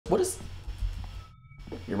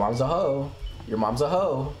Your mom's a hoe. Your mom's a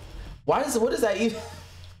hoe. What is that even?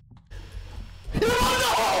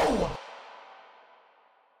 No!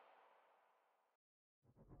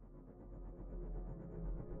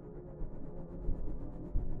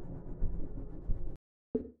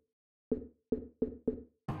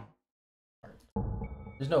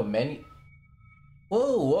 There's no menu.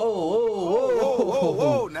 Whoa.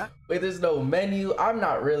 Nah. Wait, there's no menu. I'm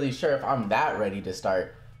not really sure if I'm that ready to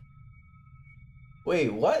start.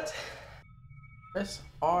 Wait, what? Press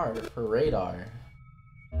R for radar.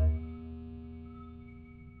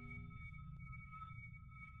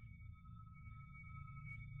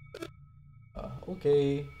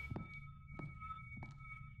 Okay.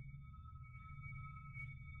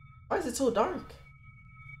 Why is it so dark?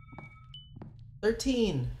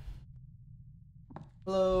 13.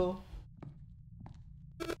 Hello.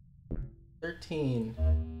 13.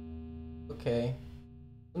 Okay.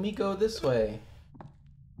 Let me go this way.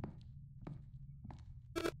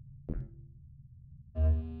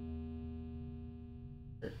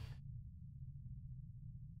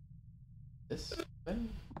 This way?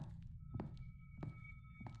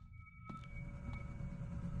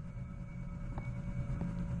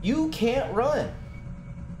 You can't run.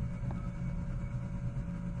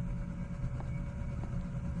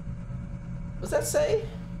 What's that say?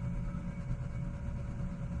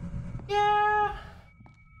 Yeah.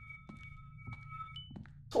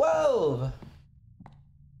 12.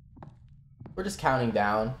 We're just counting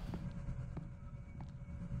down.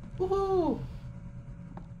 Woohoo.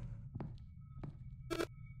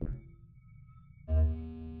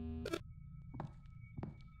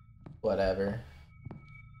 Whatever.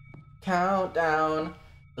 Countdown.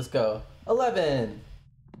 Let's go. 11.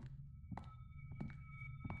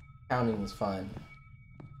 Counting is fun.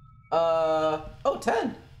 Oh,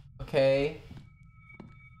 10. Okay.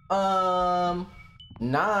 9.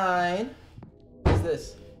 What's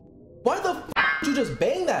this? Why the f did you just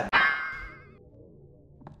bang that?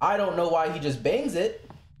 I don't know why he just bangs it.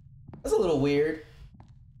 That's a little weird.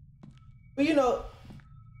 But you know,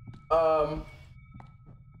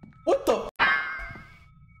 what the f?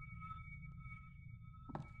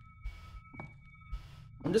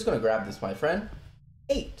 I'm just gonna grab this, my friend.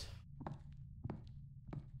 8.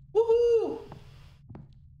 Woohoo!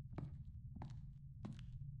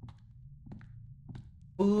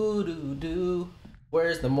 Ooh doo doo.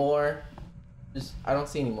 Where's the more? I don't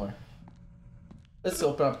see any more. Let's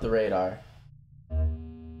open up the radar.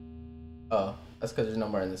 Oh, that's because there's no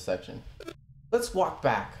more in this section. Let's walk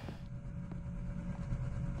back.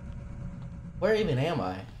 Where even am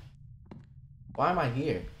I? Why am I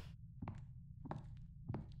here?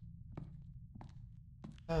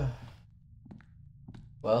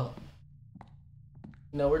 Well,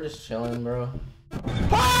 no, we're just chilling, bro.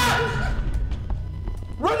 Ah!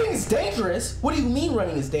 Running is dangerous? What do you mean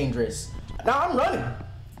running is dangerous? Now I'm running.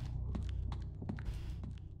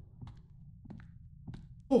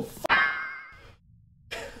 Oh,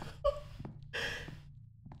 f.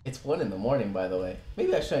 It's 1 in the morning, by the way.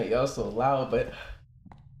 Maybe I shouldn't yell so loud, but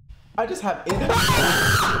I just have it.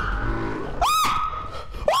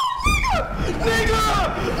 Nigga!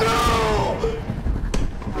 No!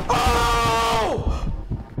 Oh!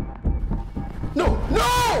 No! No!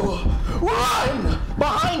 Run!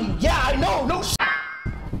 Behind you! Yeah, I know! No sh.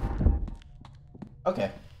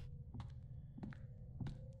 Okay.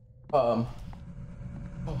 Oh.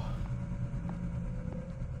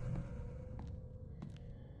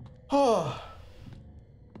 Oh.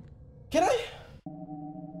 Can I?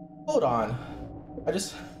 Hold on.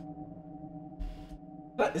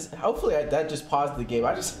 Hopefully that just paused the game.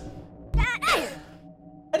 I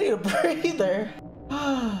need a breather.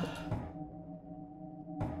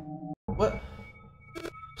 What?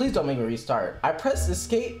 Please don't make me restart. I pressed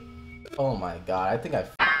escape. Oh my god, I think I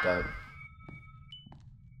f***ed up.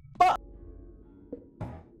 Fuck.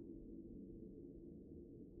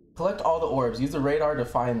 Collect all the orbs. Use the radar to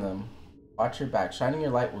find them. Watch your back. Shining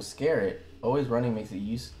your light will scare it. Always running makes it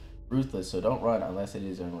ruthless, so don't run unless it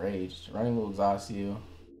is enraged. Running will exhaust you.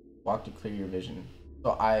 Walk to clear your vision.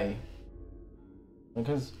 So I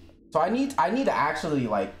need to actually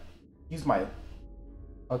like use my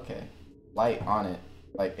light on it.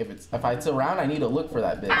 Like if it's around, I need to look for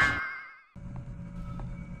that bitch.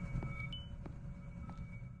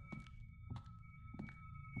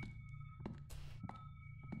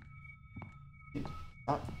 Dude,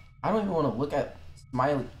 I don't even want to look at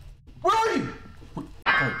Smiley. Where are you? Wait.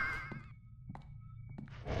 I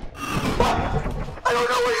don't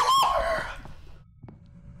know where you are.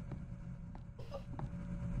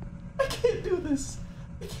 I can't do this.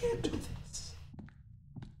 I can't do this.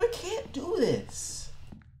 I can't do this.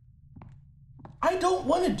 don't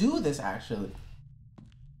want to do this actually.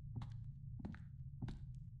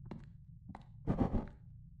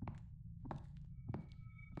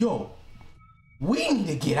 Yo, we need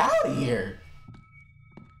to get out of here.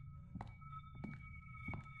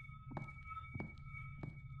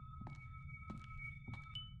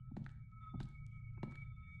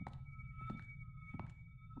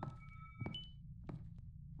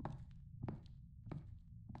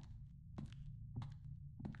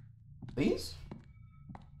 Please?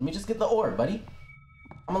 Let me just get the orb, buddy.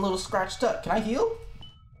 I'm a little scratched up. Can I heal?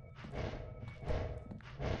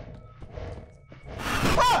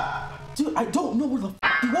 Ah! Dude, I don't know where the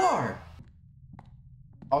f you are.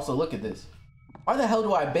 Also, look at this. Why the hell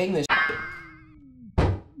do I bang this shit?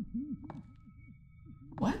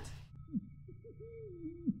 What?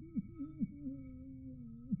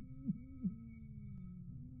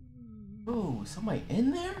 Bro, somebody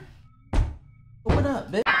in there? Open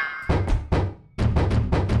up, bitch.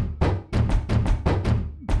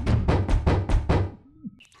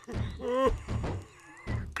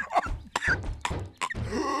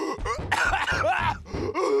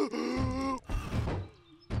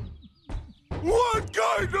 What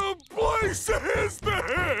kind of place is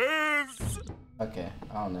this? Okay,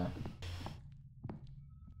 I don't know.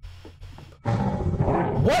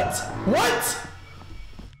 What? What?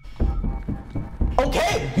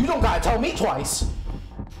 Okay, you don't gotta tell me twice.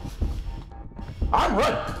 I'm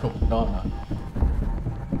running. No, I'm not.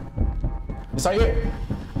 It's right here.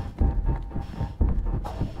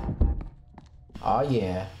 Oh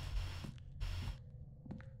yeah.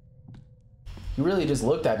 He really just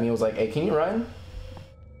looked at me and was like, hey, can you run?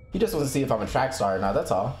 He just wants to see if I'm a track star or not,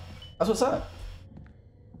 that's all. That's what's up.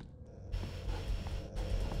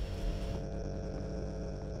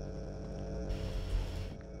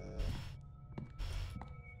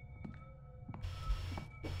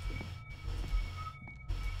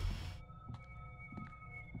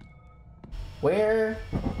 Where?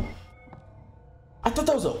 I thought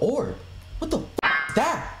that was an orb. What the f is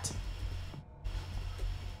that?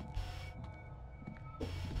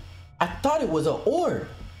 I thought it was an orb.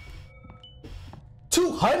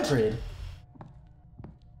 200?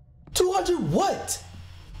 200 what?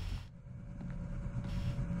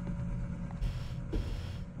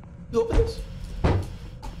 You open this?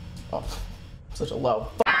 Oh, such a loud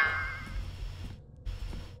f.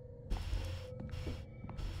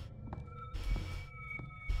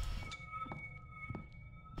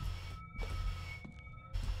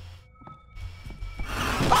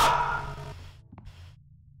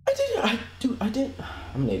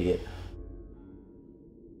 I'm an idiot.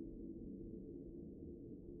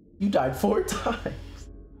 You died 4 times.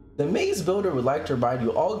 The Maze Builder would like to remind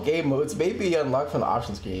you all game modes may be unlocked from the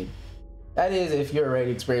options screen. That is if you're ready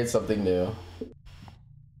to experience something new.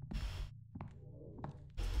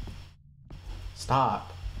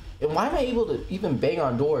 Stop. And why am I able to even bang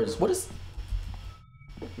on doors? What is...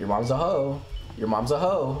 Your mom's a hoe. Your mom's a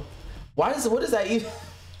hoe. What is that even...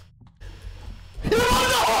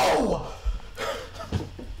 No!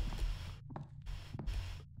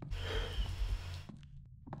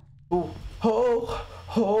 Ooh, ho,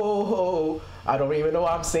 ho, ho. I don't even know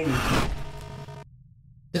why I'm singing.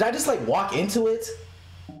 Did I just like walk into it?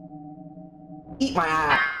 Eat my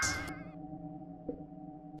ass.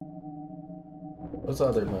 What's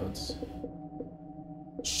other modes?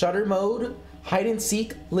 Shutter mode, hide and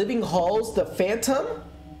seek, living halls, the phantom?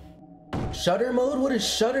 Shutter mode? What is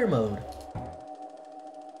shutter mode?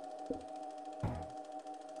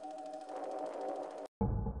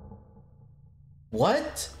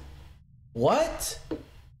 What? What?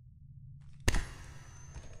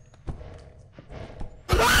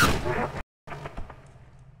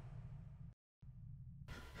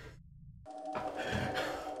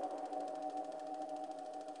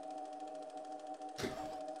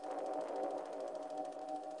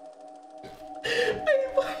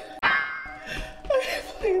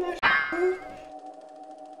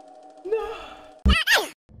 No.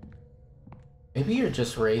 Maybe you're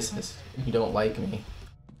just racist. You don't like me.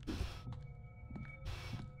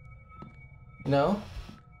 No?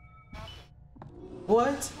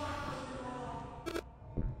 What?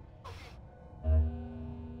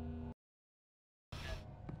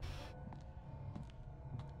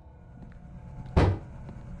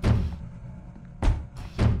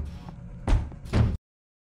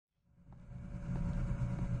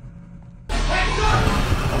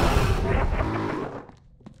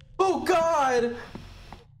 Oh God!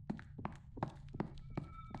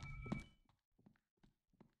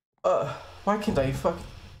 Why can't I fuck?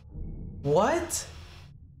 What?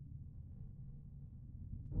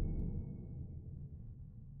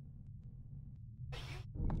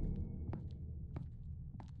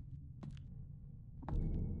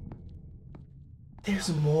 There's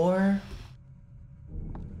more?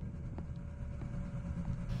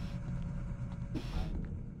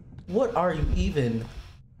 What are you even?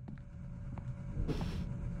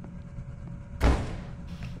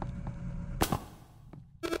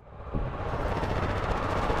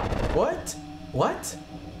 What? What?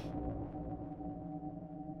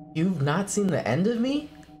 You've not seen the end of me?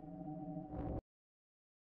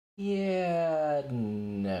 Yeah,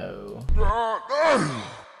 no.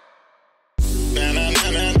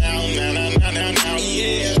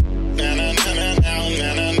 Yeah.